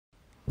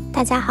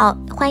大家好，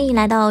欢迎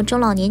来到中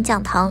老年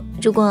讲堂。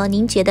如果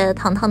您觉得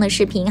糖糖的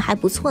视频还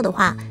不错的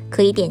话，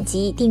可以点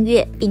击订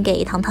阅并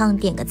给糖糖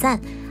点个赞，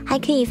还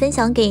可以分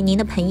享给您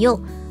的朋友，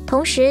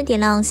同时点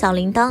亮小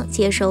铃铛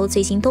接收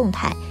最新动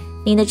态。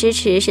您的支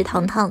持是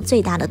糖糖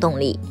最大的动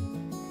力。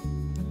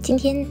今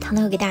天糖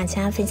糖要给大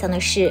家分享的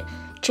是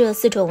这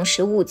4种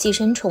食物寄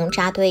生虫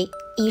扎堆，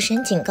医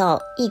生警告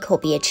一口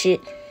别吃，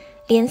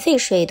连沸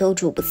水都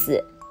煮不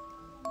死。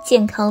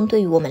健康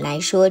对于我们来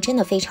说真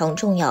的非常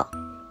重要，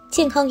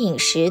健康饮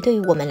食对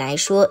于我们来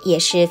说也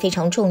是非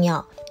常重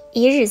要，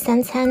一日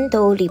3餐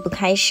都离不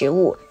开食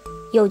物。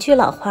有句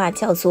老话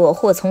叫做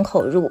祸从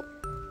口入，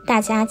大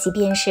家即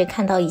便是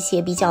看到一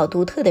些比较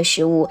独特的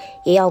食物，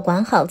也要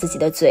管好自己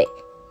的嘴，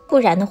不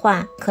然的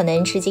话可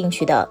能吃进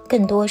去的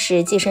更多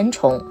是寄生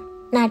虫，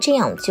那这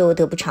样就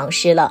得不偿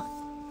失了。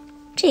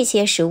这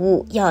些食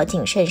物要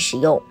谨慎食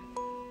用。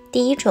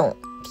第一种，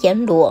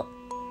田螺，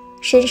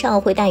身上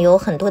会带有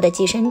很多的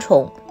寄生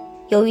虫，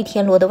由于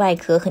田螺的外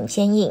壳很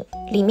坚硬，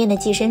里面的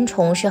寄生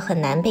虫是很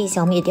难被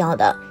消灭掉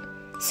的，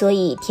所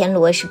以田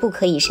螺是不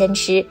可以生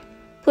吃，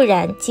不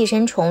然寄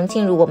生虫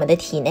进入我们的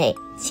体内，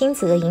轻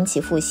则引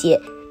起腹泻，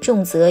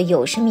重则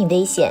有生命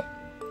危险。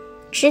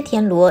吃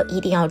田螺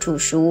一定要煮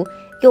熟，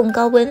用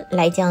高温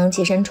来将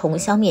寄生虫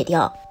消灭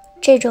掉。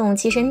这种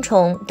寄生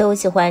虫都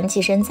喜欢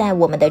寄生在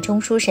我们的中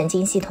枢神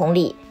经系统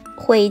里，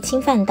会侵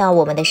犯到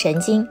我们的神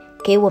经，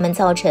给我们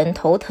造成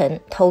头疼、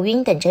头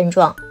晕等症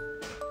状。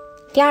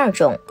第二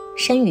种，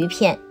生鱼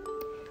片，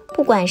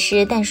不管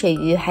是淡水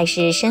鱼还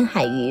是深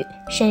海鱼，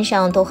身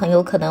上都很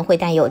有可能会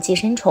带有寄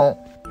生虫。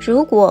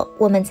如果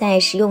我们在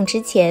食用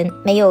之前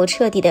没有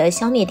彻底的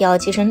消灭掉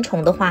寄生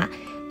虫的话，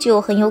就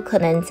很有可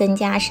能增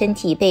加身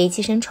体被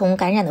寄生虫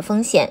感染的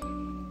风险。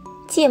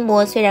芥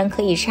末虽然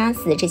可以杀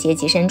死这些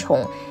寄生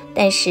虫，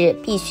但是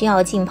必须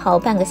要浸泡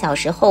半个小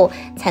时后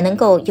才能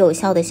够有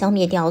效的消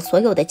灭掉所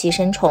有的寄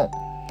生虫。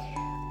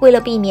为了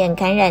避免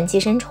感染寄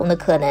生虫的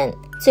可能，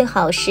最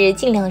好是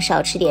尽量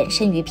少吃点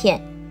生鱼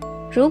片。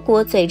如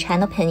果嘴馋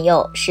的朋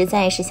友实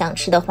在是想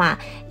吃的话，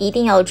一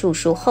定要煮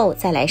熟后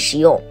再来食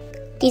用。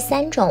第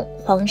三种，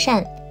黄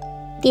鳝，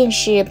电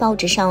视、报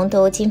纸上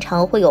都经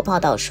常会有报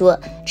道说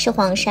吃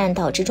黄鳝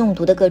导致中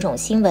毒的各种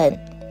新闻，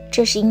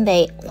这是因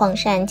为黄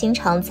鳝经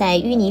常在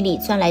淤泥里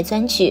钻来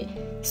钻去，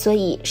所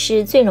以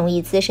是最容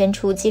易滋生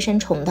出寄生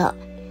虫的。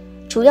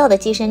主要的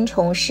寄生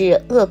虫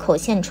是颚口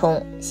线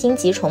虫、心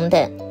棘虫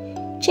等，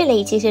这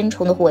类寄生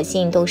虫的活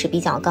性都是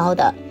比较高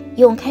的，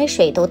用开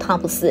水都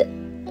烫不死，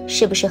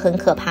是不是很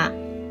可怕？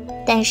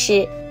但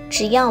是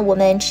只要我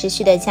们持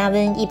续的加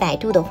温100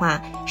度的话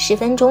，10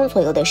分钟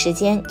左右的时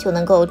间就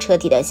能够彻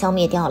底的消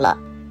灭掉了。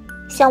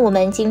像我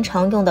们经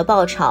常用的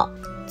爆炒、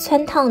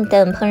汆烫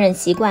等烹饪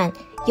习惯，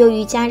由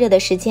于加热的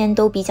时间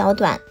都比较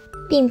短，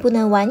并不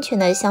能完全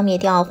的消灭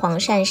掉黄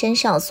鳝身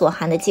上所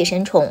含的寄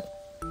生虫。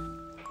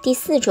第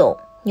四种，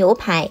牛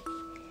排，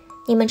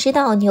你们知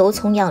道牛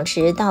从养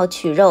殖到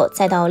取肉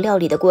再到料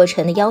理的过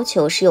程的要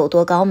求是有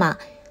多高吗？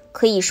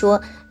可以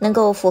说能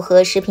够符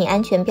合食品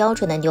安全标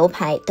准的牛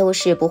排都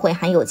是不会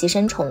含有寄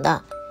生虫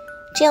的，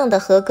这样的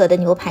合格的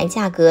牛排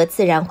价格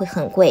自然会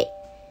很贵。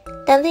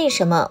但为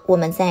什么我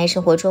们在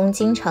生活中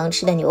经常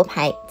吃的牛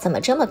排怎么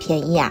这么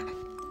便宜啊？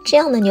这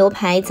样的牛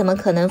排怎么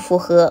可能符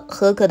合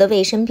合格的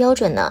卫生标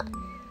准呢？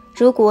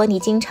如果你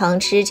经常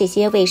吃这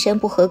些卫生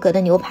不合格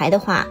的牛排的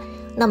话，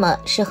那么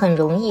是很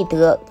容易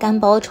得肝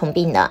包虫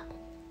病的。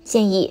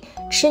建议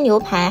吃牛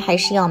排还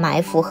是要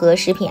买符合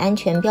食品安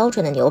全标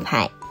准的牛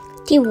排。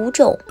第五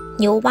种，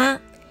牛蛙，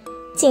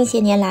近些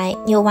年来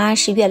牛蛙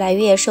是越来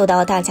越受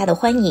到大家的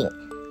欢迎，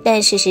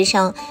但事实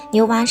上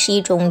牛蛙是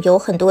一种有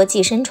很多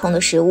寄生虫的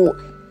食物。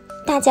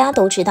大家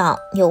都知道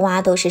牛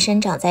蛙都是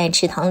生长在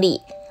池塘里，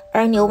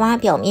而牛蛙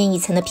表面一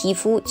层的皮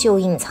肤就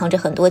隐藏着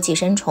很多寄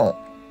生虫，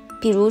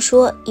比如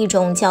说一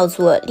种叫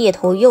做猎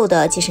头鼬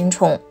的寄生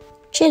虫，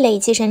这类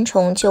寄生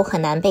虫就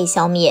很难被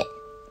消灭，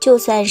就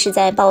算是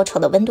在爆炒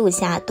的温度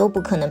下都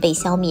不可能被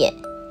消灭。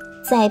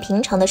在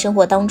平常的生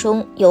活当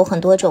中，有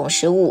很多种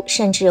食物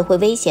甚至会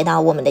威胁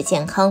到我们的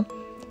健康，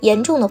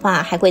严重的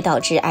话还会导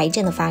致癌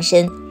症的发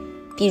生，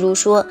比如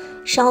说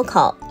烧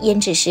烤、腌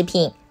制食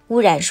品、污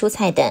染蔬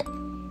菜等。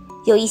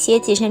有一些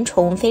寄生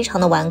虫非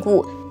常的顽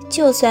固，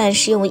就算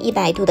是用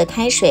100度的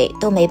开水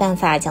都没办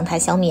法将它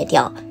消灭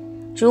掉。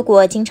如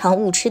果经常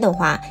误吃的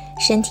话，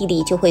身体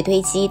里就会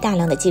堆积大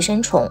量的寄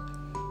生虫，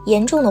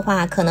严重的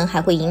话可能还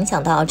会影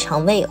响到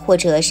肠胃或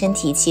者身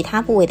体其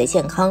他部位的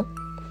健康。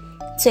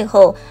最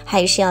后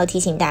还是要提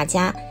醒大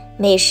家，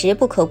美食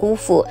不可辜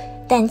负，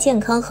但健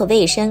康和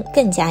卫生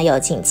更加要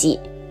谨记。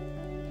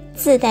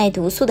自带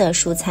毒素的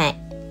蔬菜，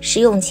食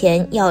用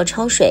前要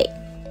焯水。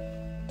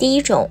第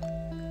一种，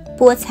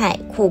菠菜、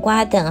苦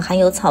瓜等含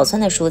有草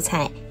酸的蔬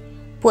菜。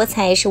菠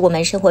菜是我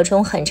们生活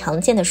中很常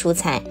见的蔬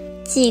菜，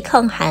既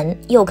抗寒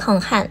又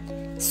抗旱，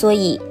所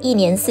以一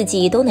年四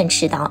季都能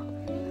吃到。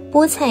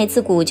菠菜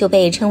自古就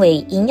被称为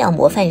营养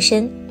模范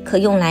生，可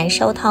用来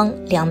烧汤、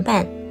凉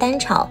拌、单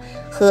炒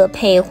和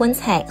配荤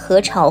菜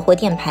合炒或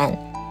电盘。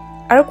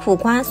而苦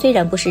瓜虽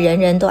然不是人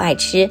人都爱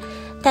吃，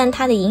但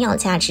它的营养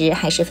价值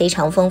还是非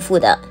常丰富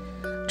的。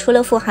除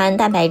了富含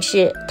蛋白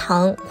质、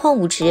糖、矿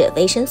物质、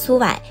维生素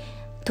外，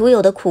独有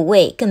的苦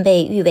味更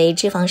被誉为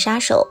脂肪杀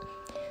手。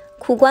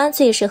苦瓜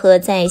最适合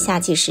在夏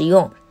季食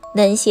用，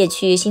能卸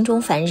去心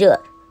中烦热，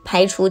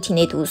排除体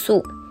内毒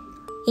素。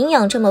营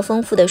养这么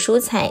丰富的蔬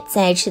菜，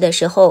在吃的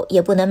时候也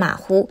不能马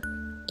虎，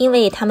因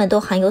为它们都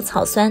含有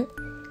草酸。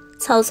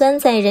草酸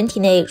在人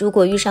体内如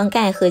果遇上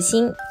钙和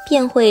锌，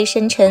便会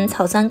生成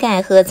草酸钙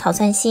和草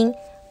酸锌，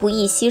不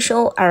易吸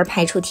收而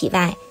排出体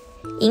外，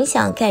影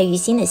响钙与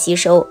锌的吸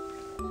收。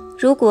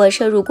如果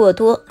摄入过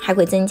多，还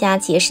会增加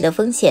结石的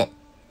风险。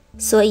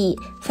所以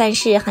凡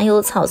是含有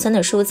草酸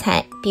的蔬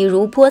菜，比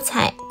如菠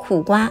菜、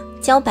苦瓜、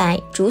茭白、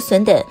竹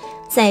笋等，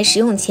在食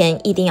用前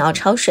一定要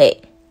焯水。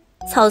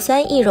草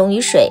酸易溶于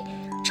水，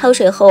焯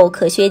水后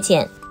可削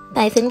减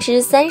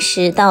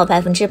30%到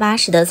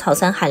80%的草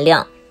酸含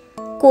量，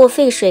过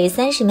沸水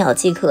30秒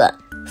即可，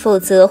否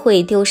则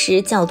会丢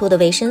失较多的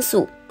维生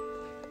素。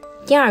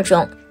第二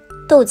种，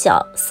豆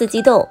角、四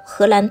季豆、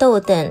荷兰豆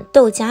等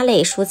豆荚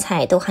类蔬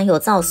菜都含有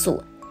皂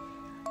素。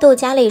豆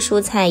荚类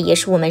蔬菜也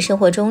是我们生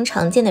活中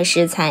常见的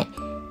食材，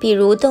比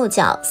如豆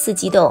角、四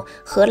季豆、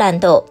荷兰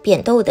豆、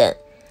扁豆等，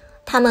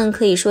它们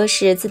可以说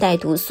是自带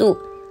毒素，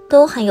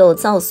都含有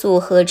皂素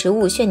和植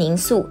物血凝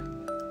素，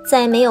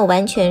在没有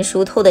完全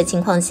熟透的情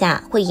况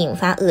下，会引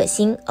发恶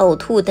心、呕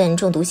吐等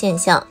中毒现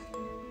象。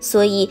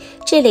所以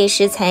这类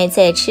食材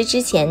在吃之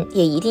前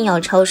也一定要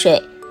焯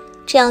水，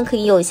这样可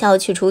以有效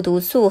去除毒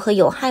素和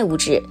有害物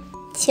质。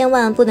千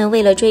万不能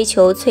为了追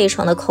求脆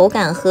爽的口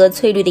感和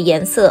翠绿的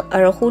颜色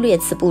而忽略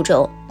此步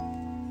骤。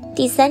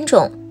第三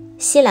种，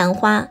西兰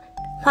花、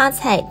花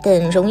菜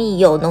等容易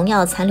有农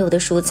药残留的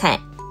蔬菜。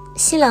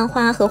西兰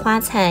花和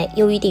花菜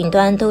由于顶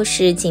端都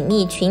是紧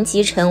密群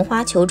集成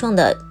花球状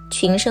的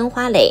群生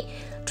花蕾，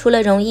除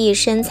了容易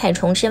生菜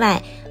虫之外，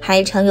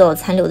还常有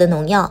残留的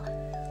农药，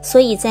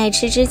所以在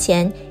吃之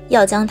前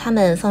要将它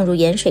们放入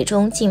盐水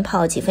中浸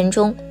泡几分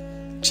钟，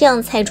这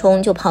样菜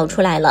虫就跑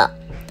出来了。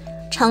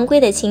常规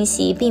的清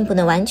洗并不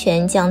能完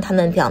全将它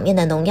们表面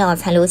的农药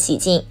残留洗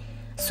净，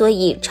所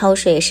以焯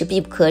水是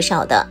必不可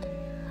少的。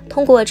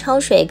通过焯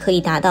水可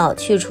以达到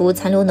去除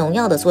残留农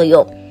药的作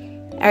用，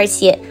而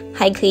且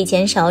还可以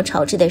减少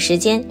炒制的时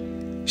间，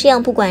这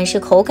样不管是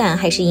口感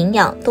还是营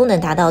养都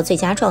能达到最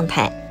佳状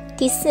态。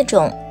第四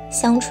种，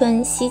香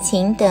椿、西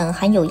芹等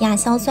含有亚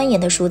硝酸盐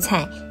的蔬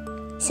菜。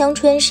香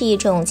椿是一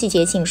种季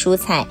节性蔬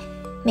菜，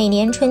每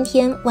年春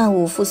天万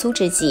物复苏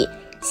之际，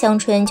香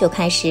椿就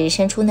开始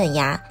生出嫩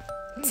芽。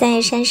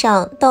在山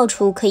上到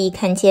处可以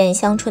看见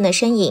香椿的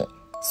身影，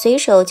随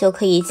手就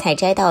可以采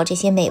摘到这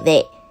些美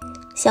味。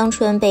香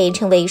椿被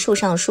称为树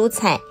上蔬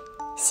菜，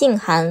性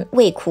寒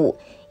味苦，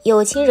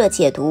有清热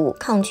解毒、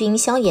抗菌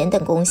消炎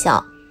等功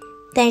效。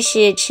但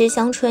是吃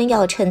香椿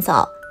要趁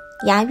早，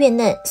芽越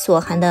嫩，所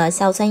含的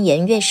硝酸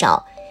盐越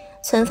少。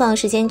存放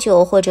时间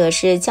久或者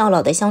是较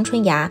老的香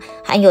椿芽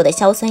含有的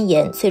硝酸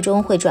盐最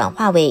终会转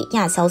化为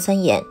亚硝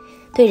酸盐，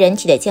对人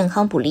体的健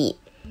康不利，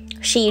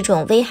是一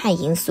种危害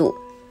因素。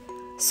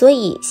所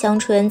以香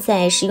椿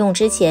在食用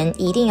之前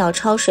一定要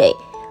焯水，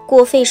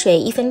过沸水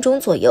1分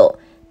钟左右，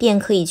便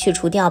可以去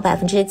除掉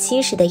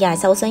70%的亚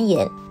硝酸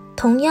盐。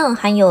同样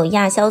含有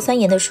亚硝酸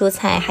盐的蔬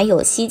菜还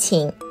有西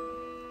芹。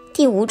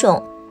第五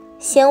种，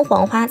鲜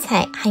黄花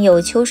菜含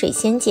有秋水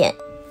仙碱。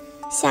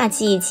夏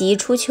季及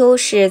初秋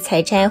是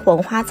采摘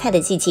黄花菜的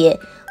季节，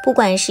不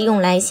管是用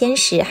来鲜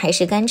食还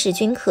是干制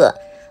均可，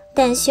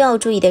但需要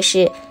注意的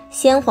是，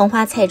鲜黄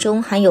花菜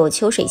中含有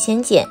秋水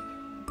仙碱。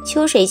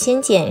秋水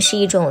仙碱是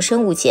一种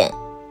生物碱，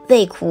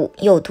味苦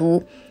有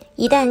毒，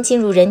一旦进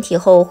入人体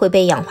后会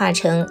被氧化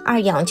成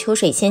二氧秋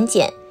水仙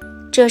碱，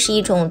这是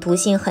一种毒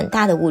性很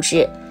大的物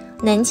质，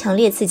能强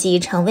烈刺激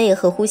肠胃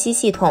和呼吸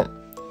系统。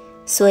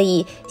所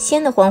以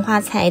鲜的黄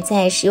花菜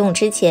在食用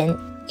之前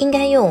应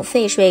该用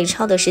沸水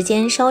焯的时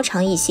间稍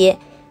长一些，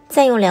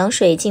再用凉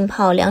水浸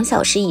泡2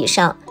小时以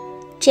上，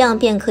这样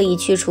便可以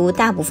去除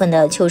大部分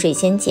的秋水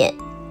仙碱。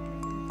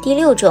第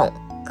六种，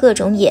各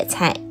种野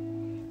菜。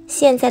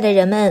现在的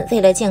人们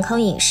为了健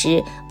康饮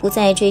食，不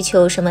再追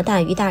求什么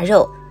大鱼大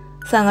肉，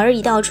反而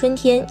一到春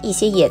天，一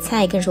些野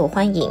菜更受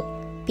欢迎，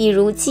比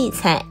如荠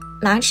菜、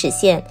马齿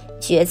苋、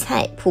蕨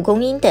菜、蒲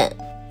公英等。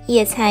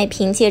野菜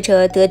凭借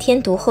着得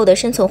天独厚的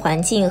生存环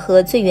境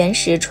和最原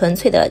始纯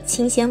粹的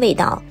清鲜味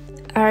道，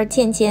而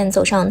渐渐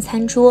走上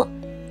餐桌。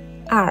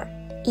2.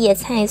 野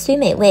菜虽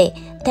美味，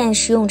但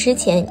食用之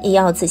前也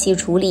要仔细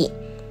处理，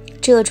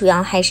这主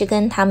要还是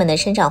跟它们的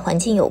生长环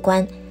境有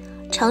关。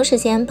长时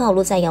间暴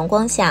露在阳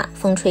光下，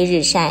风吹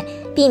日晒，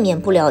避免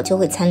不了就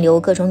会残留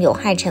各种有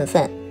害成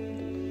分。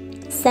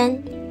3.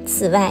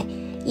 此外，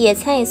野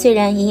菜虽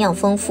然营养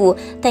丰富，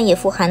但也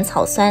富含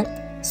草酸，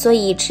所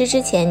以吃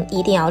之前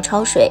一定要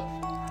焯水。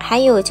还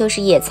有就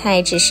是野菜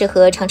只适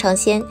合尝尝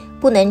鲜，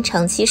不能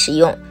长期食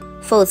用，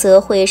否则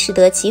会适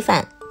得其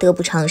反，得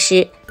不偿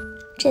失。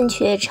正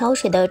确焯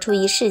水的注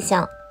意事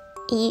项：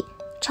 1.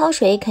 焯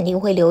水肯定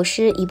会流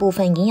失一部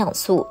分营养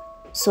素，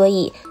所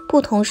以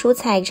不同蔬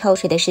菜焯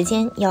水的时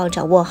间要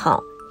掌握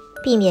好，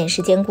避免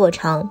时间过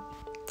长，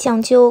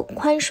讲究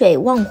宽水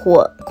旺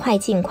火，快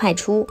进快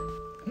出。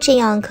这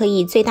样可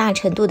以最大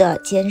程度地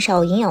减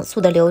少营养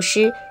素的流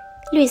失。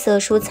绿色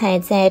蔬菜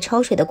在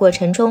焯水的过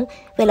程中，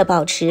为了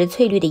保持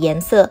翠绿的颜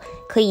色，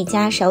可以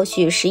加少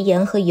许食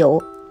盐和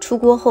油，出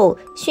锅后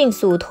迅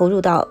速投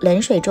入到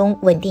冷水中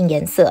稳定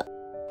颜色。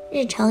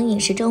日常饮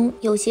食中，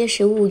有些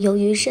食物由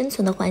于生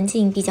存的环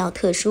境比较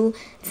特殊，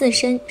自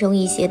身容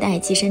易携带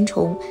寄生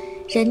虫，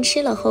人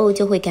吃了后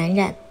就会感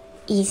染。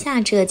以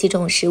下这几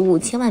种食物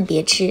千万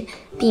别吃，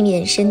避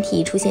免身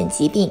体出现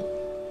疾病。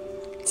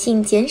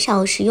请减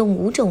少食用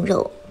5种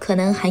肉，可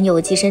能含有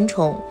寄生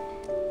虫。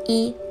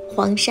1.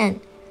 黄鳝。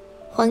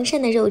黄鳝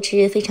的肉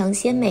质非常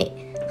鲜美，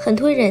很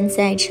多人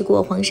在吃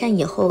过黄鳝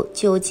以后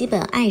就基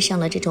本爱上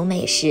了这种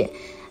美食，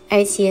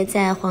而且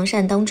在黄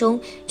鳝当中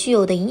具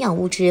有的营养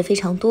物质非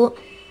常多，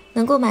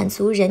能够满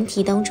足人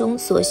体当中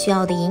所需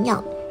要的营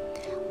养。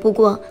不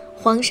过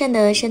黄鳝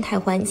的生态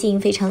环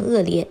境非常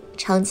恶劣，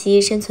长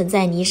期生存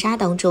在泥沙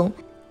当中，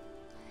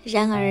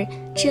然而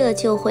这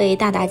就会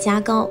大大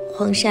加高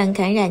黄鳝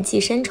感染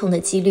寄生虫的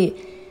几率，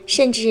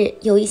甚至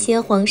有一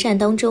些黄鳝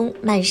当中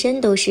满身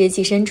都是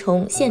寄生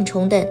虫、线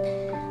虫等，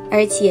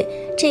而且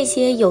这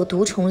些有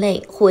毒虫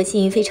类活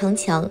性非常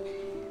强。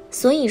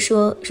所以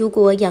说，如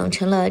果养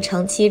成了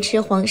长期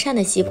吃黄鳝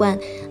的习惯，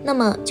那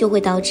么就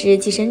会导致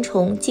寄生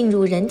虫进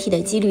入人体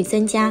的几率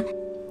增加。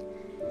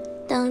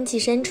当寄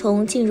生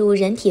虫进入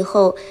人体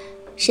后，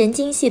神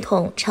经系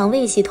统、肠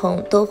胃系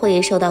统都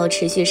会受到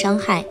持续伤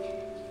害。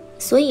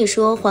所以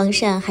说，黄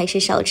鳝还是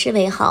少吃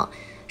为好。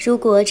如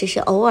果只是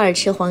偶尔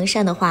吃黄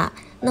鳝的话，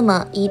那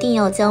么一定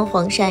要将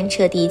黄鳝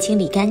彻底清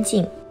理干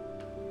净。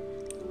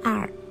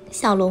2.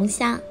 小龙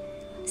虾。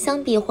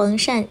相比黄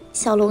鳝，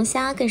小龙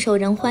虾更受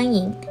人欢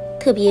迎，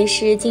特别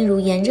是进入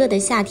炎热的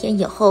夏天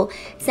以后，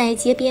在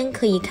街边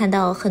可以看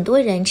到很多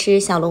人吃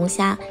小龙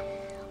虾。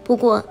不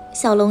过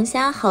小龙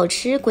虾好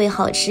吃归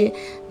好吃，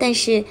但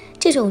是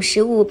这种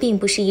食物并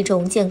不是一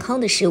种健康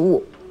的食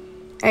物。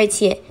而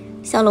且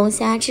小龙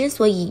虾之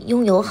所以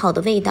拥有好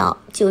的味道，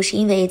就是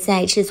因为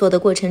在制作的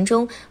过程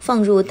中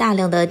放入大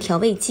量的调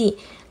味剂，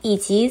以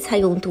及采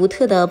用独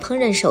特的烹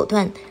饪手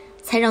段，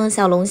才让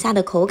小龙虾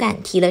的口感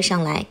提了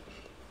上来。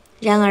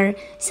然而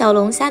小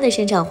龙虾的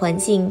生长环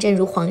境正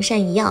如黄鳝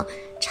一样，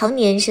常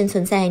年生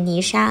存在泥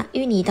沙、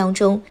淤泥当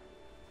中，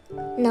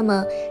那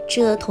么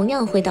这同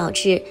样会导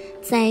致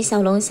在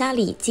小龙虾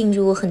里进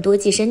入很多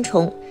寄生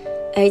虫，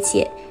而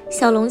且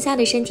小龙虾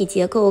的身体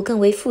结构更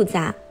为复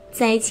杂，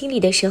在清理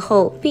的时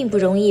候并不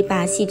容易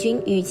把细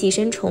菌与寄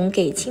生虫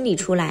给清理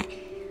出来，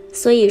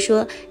所以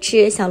说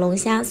吃小龙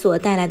虾所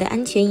带来的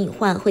安全隐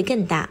患会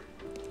更大。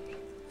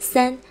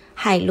3.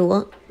 海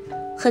螺。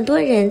很多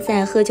人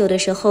在喝酒的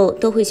时候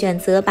都会选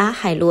择把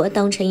海螺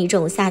当成一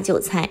种下酒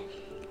菜，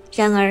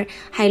然而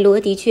海螺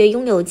的确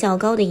拥有较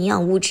高的营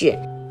养物质。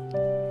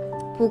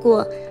不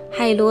过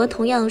海螺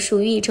同样属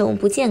于一种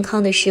不健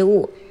康的食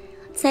物，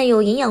在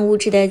有营养物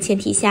质的前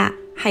提下，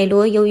海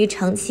螺由于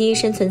长期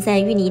生存在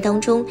淤泥当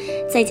中，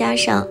再加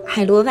上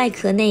海螺外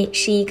壳内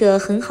是一个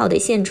很好的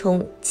线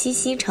虫栖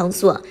息场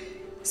所，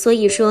所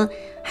以说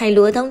海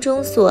螺当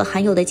中所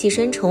含有的寄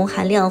生虫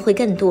含量会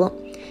更多。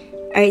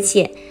而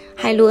且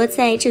海螺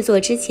在制作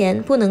之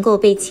前不能够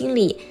被清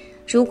理，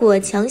如果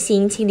强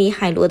行清理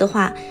海螺的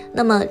话，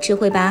那么只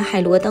会把海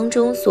螺当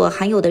中所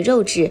含有的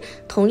肉质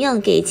同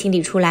样给清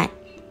理出来。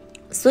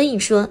所以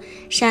说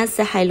杀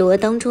死海螺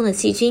当中的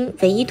细菌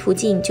唯一途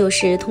径就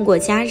是通过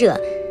加热。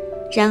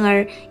然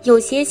而有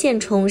些线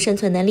虫生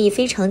存能力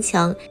非常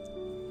强，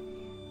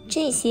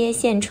这些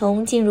线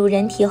虫进入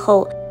人体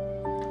后，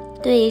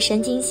对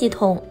神经系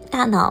统、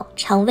大脑、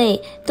肠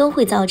胃都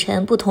会造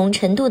成不同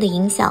程度的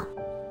影响。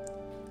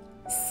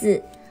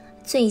4.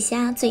 醉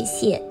虾醉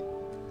蟹。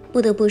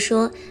不得不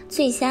说，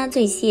醉虾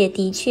醉蟹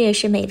的确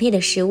是美味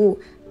的食物，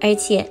而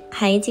且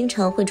还经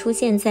常会出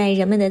现在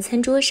人们的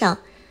餐桌上。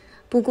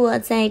不过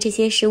在这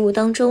些食物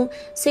当中，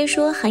虽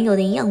说含有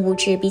的营养物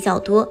质比较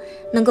多，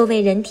能够为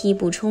人体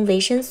补充维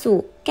生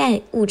素、钙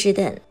物质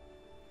等，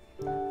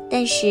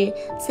但是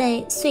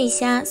在醉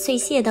虾醉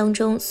蟹当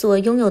中所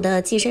拥有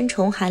的寄生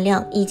虫含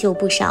量依旧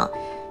不少，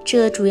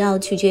这主要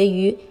取决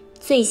于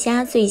醉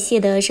虾醉蟹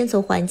的生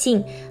存环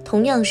境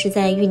同样是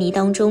在淤泥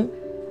当中，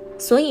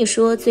所以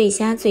说醉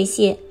虾醉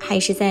蟹还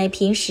是在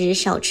平时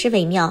少吃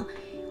为妙。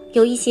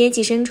有一些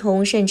寄生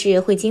虫甚至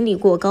会经历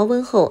过高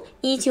温后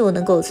依旧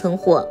能够存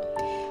活，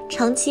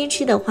长期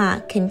吃的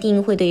话肯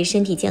定会对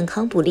身体健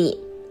康不利。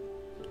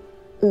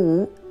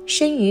5.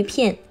 生鱼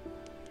片。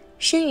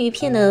生鱼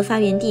片的发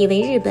源地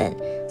为日本，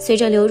随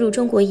着流入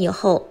中国以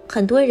后，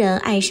很多人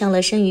爱上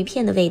了生鱼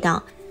片的味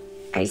道，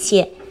而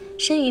且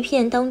生鱼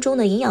片当中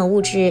的营养物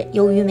质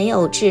由于没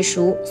有制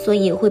熟，所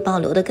以会保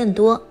留的更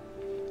多。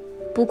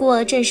不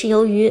过正是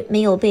由于没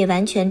有被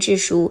完全制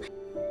熟，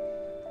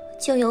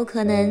就有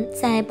可能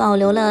在保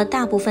留了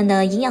大部分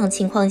的营养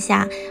情况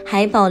下，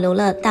还保留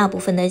了大部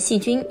分的细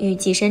菌与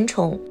寄生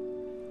虫。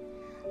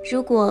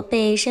如果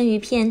被生鱼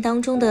片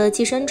当中的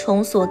寄生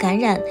虫所感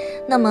染，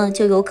那么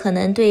就有可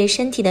能对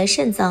身体的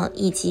肾脏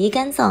以及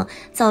肝脏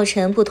造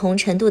成不同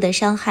程度的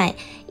伤害，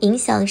影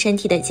响身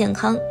体的健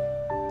康。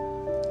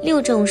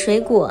6种水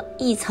果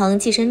亦藏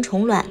寄生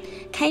虫卵，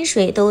开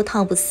水都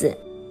烫不死。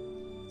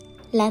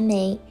蓝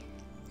莓，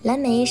蓝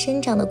莓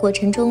生长的过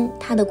程中，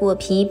它的果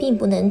皮并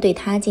不能对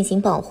它进行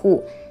保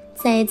护，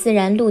在自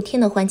然露天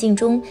的环境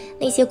中，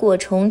那些果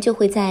虫就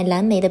会在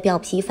蓝莓的表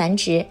皮繁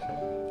殖，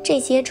这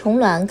些虫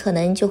卵可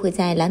能就会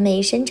在蓝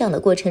莓生长的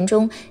过程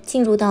中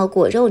进入到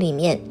果肉里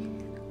面。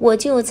我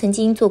就曾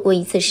经做过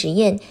一次实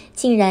验，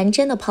竟然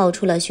真的泡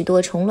出了许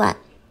多虫卵。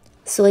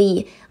所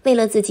以为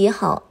了自己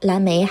好，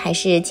蓝莓还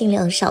是尽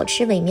量少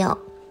吃为妙。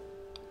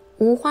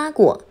无花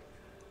果，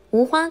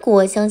无花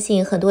果相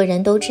信很多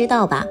人都知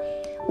道吧，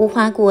无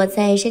花果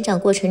在生长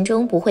过程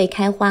中不会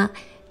开花，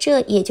这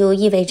也就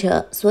意味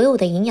着所有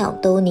的营养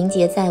都凝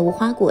结在无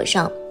花果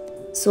上，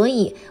所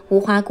以无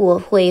花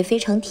果会非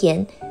常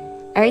甜，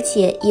而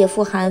且也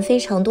富含非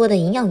常多的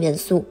营养元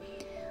素。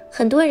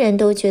很多人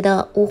都觉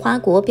得无花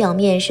果表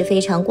面是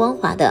非常光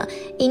滑的，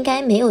应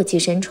该没有寄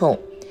生虫。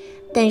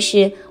但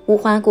是无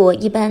花果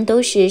一般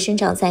都是生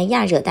长在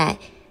亚热带，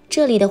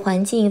这里的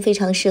环境非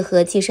常适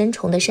合寄生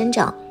虫的生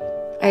长。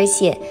而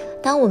且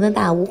当我们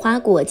把无花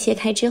果切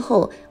开之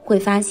后，会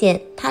发现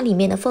它里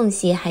面的缝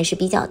隙还是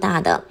比较大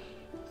的，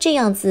这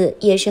样子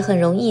也是很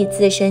容易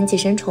滋生寄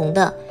生虫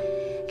的。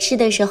吃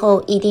的时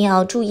候一定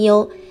要注意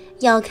哦，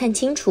要看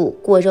清楚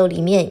果肉里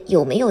面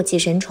有没有寄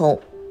生虫。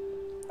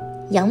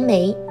杨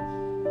梅，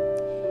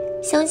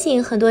相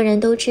信很多人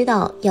都知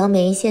道，杨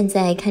梅现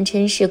在堪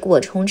称是果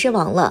虫之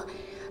王了。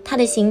它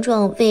的形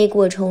状为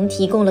果虫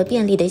提供了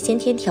便利的先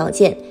天条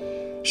件，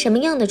什么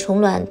样的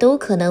虫卵都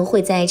可能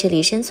会在这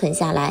里生存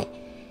下来。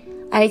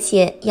而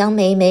且杨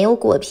梅没有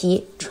果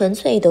皮，纯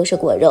粹都是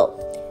果肉，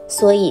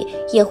所以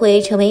也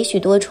会成为许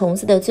多虫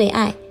子的最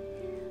爱。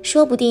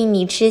说不定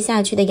你吃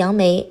下去的杨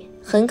梅，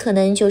很可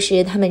能就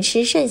是它们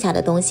吃剩下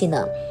的东西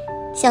呢。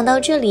想到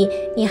这里，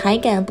你还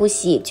敢不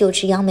洗就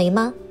吃杨梅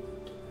吗？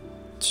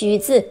橘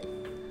子，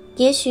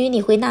也许你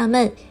会纳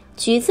闷，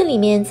橘子里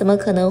面怎么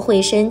可能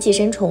会生寄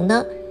生虫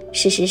呢？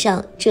事实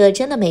上，这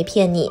真的没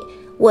骗你，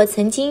我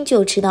曾经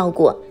就吃到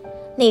过，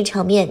那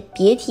场面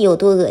别提有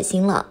多恶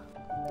心了。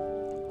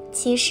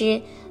其实，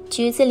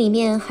橘子里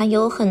面含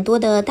有很多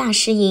的大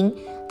石银，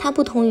它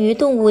不同于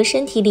动物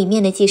身体里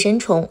面的寄生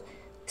虫，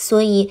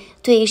所以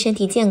对身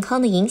体健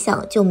康的影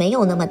响就没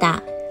有那么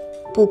大。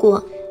不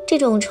过，这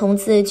种虫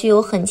子具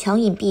有很强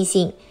隐蔽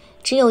性，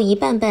只有一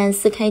瓣瓣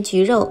撕开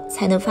橘肉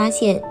才能发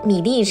现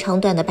米粒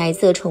长短的白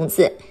色虫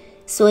子，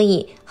所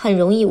以很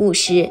容易误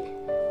食。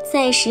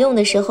在食用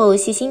的时候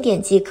细心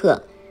点即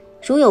可，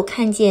如有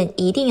看见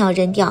一定要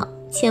扔掉，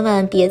千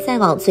万别再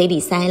往嘴里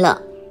塞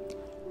了。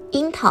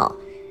樱桃，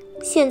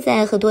现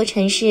在很多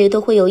城市都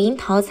会有樱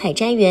桃采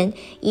摘园，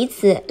以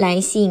此来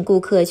吸引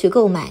顾客去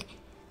购买。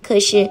可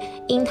是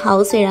樱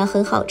桃虽然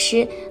很好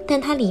吃，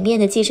但它里面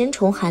的寄生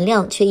虫含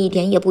量却一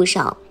点也不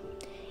少。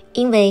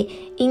因为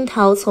樱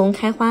桃从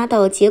开花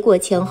到结果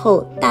前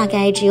后大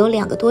概只有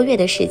2个多月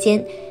的时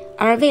间，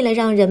而为了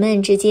让人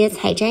们直接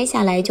采摘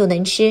下来就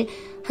能吃，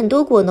很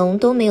多果农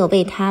都没有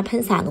为它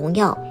喷洒农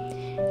药。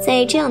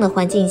在这样的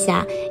环境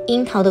下，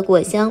樱桃的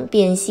果香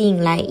便吸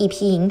引来一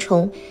批蝇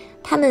虫，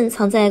它们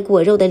藏在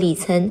果肉的里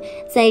层，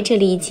在这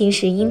里侵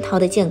蚀樱桃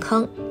的健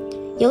康。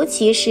尤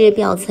其是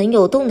表层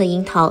有洞的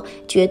樱桃，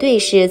绝对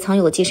是藏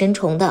有寄生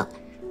虫的，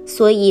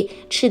所以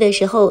吃的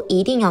时候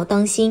一定要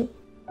当心。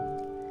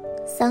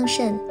桑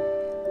葚，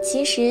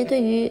其实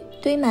对于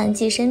堆满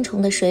寄生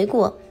虫的水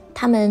果，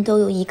它们都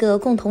有一个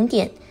共同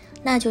点，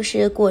那就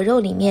是果肉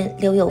里面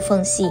留有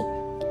缝隙，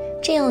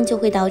这样就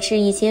会导致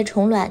一些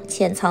虫卵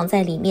潜藏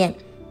在里面，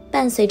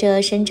伴随着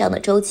生长的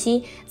周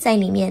期在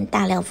里面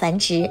大量繁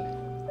殖。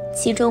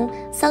其中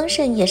桑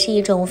葚也是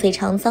一种非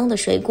常脏的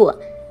水果，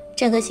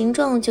整个形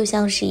状就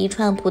像是一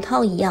串葡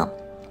萄一样，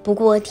不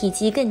过体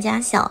积更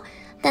加小，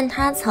但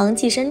它藏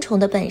寄生虫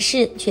的本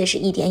事却是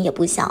一点也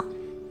不小。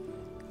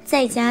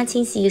在家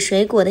清洗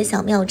水果的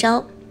小妙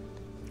招。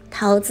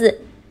桃子，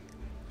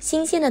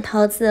新鲜的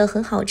桃子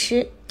很好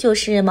吃，就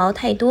是毛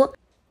太多，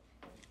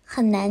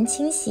很难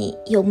清洗，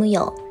有木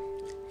有？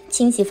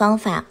清洗方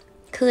法，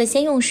可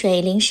先用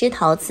水淋湿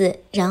桃子，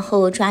然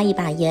后抓一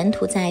把盐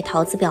涂在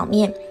桃子表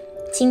面，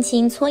轻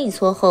轻搓一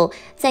搓后，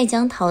再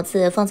将桃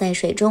子放在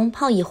水中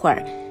泡一会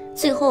儿，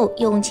最后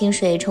用清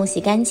水冲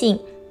洗干净，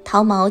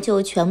桃毛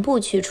就全部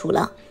去除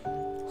了。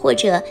或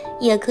者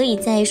也可以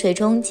在水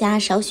中加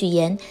少许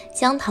盐，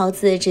将桃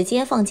子直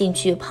接放进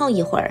去泡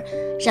一会儿，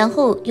然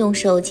后用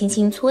手轻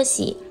轻搓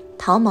洗，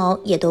桃毛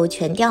也都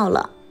全掉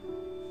了。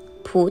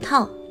葡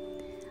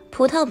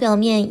萄表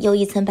面有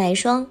一层白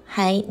霜，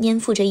还粘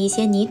附着一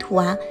些泥土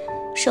啊，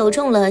手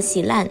重了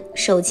洗烂，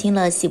手轻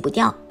了洗不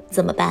掉，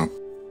怎么办？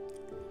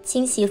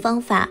清洗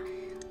方法，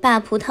把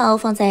葡萄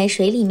放在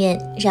水里面，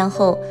然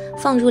后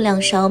放入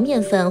2勺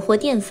面粉或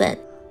淀粉，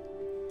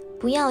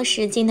不要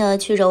使劲的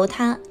去揉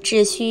它，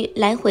只需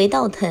来回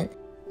倒腾，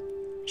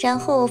然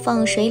后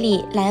放水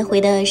里来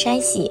回的筛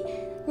洗。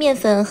面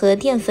粉和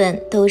淀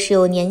粉都是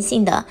有粘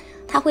性的，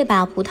它会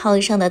把葡萄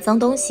上的脏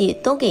东西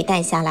都给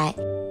带下来。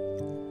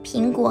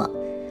苹果，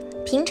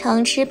平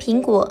常吃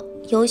苹果，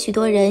有许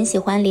多人喜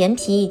欢连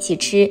皮一起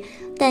吃，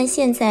但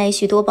现在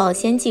许多保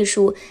鲜技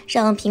术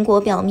让苹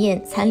果表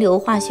面残留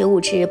化学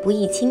物质不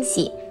易清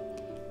洗。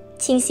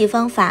清洗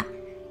方法：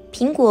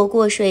苹果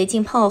过水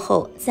浸泡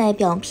后，在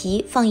表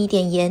皮放一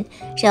点盐，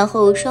然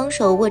后双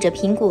手握着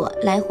苹果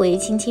来回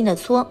轻轻地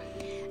搓，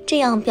这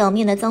样表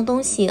面的脏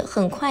东西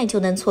很快就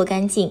能搓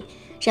干净，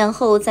然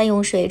后再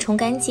用水冲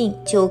干净，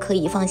就可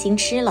以放心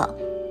吃了。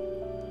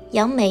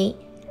杨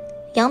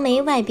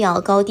梅外表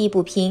高低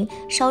不平，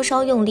稍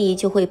稍用力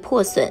就会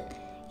破损，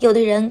有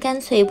的人干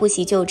脆不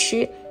洗就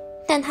吃，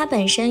但它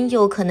本身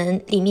又可能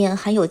里面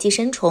含有寄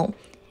生虫，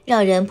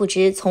让人不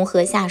知从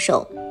何下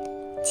手。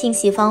清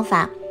洗方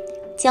法：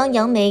将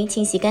杨梅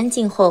清洗干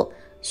净后，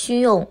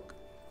需用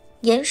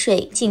盐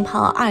水浸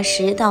泡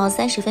20到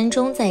30分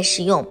钟再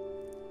食用。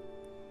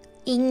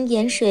因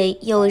盐水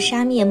有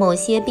杀灭某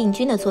些病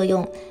菌的作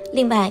用，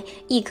另外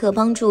亦可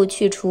帮助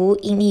去除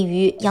隐匿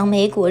于杨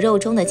梅果肉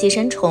中的寄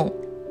生虫。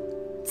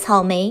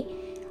草莓，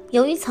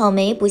由于草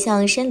莓不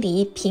像生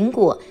梨、苹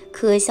果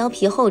可削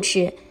皮后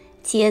吃，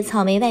且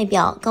草莓外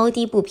表高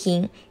低不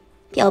平，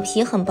表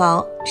皮很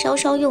薄，稍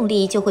稍用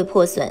力就会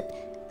破损，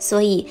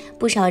所以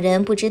不少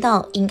人不知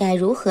道应该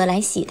如何来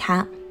洗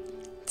它。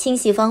清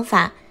洗方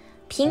法：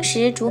平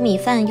时煮米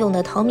饭用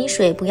的淘米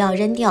水不要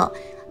扔掉，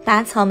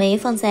把草莓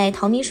放在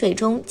淘米水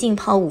中浸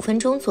泡5分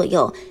钟左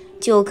右，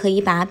就可以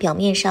把表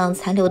面上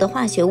残留的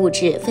化学物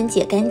质分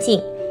解干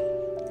净。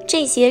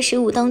这些食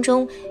物当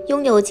中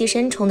拥有寄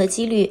生虫的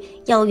几率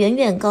要远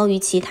远高于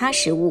其他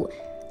食物，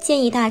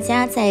建议大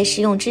家在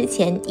食用之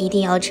前一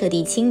定要彻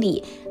底清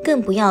理，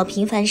更不要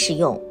频繁使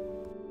用。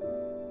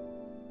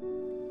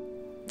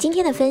今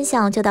天的分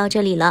享就到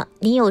这里了，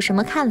您有什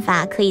么看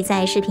法可以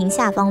在视频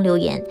下方留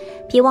言，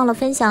别忘了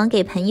分享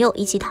给朋友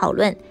一起讨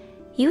论。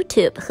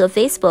YouTube 和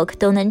Facebook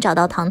都能找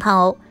到糖糖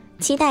哦，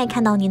期待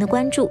看到您的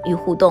关注与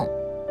互动。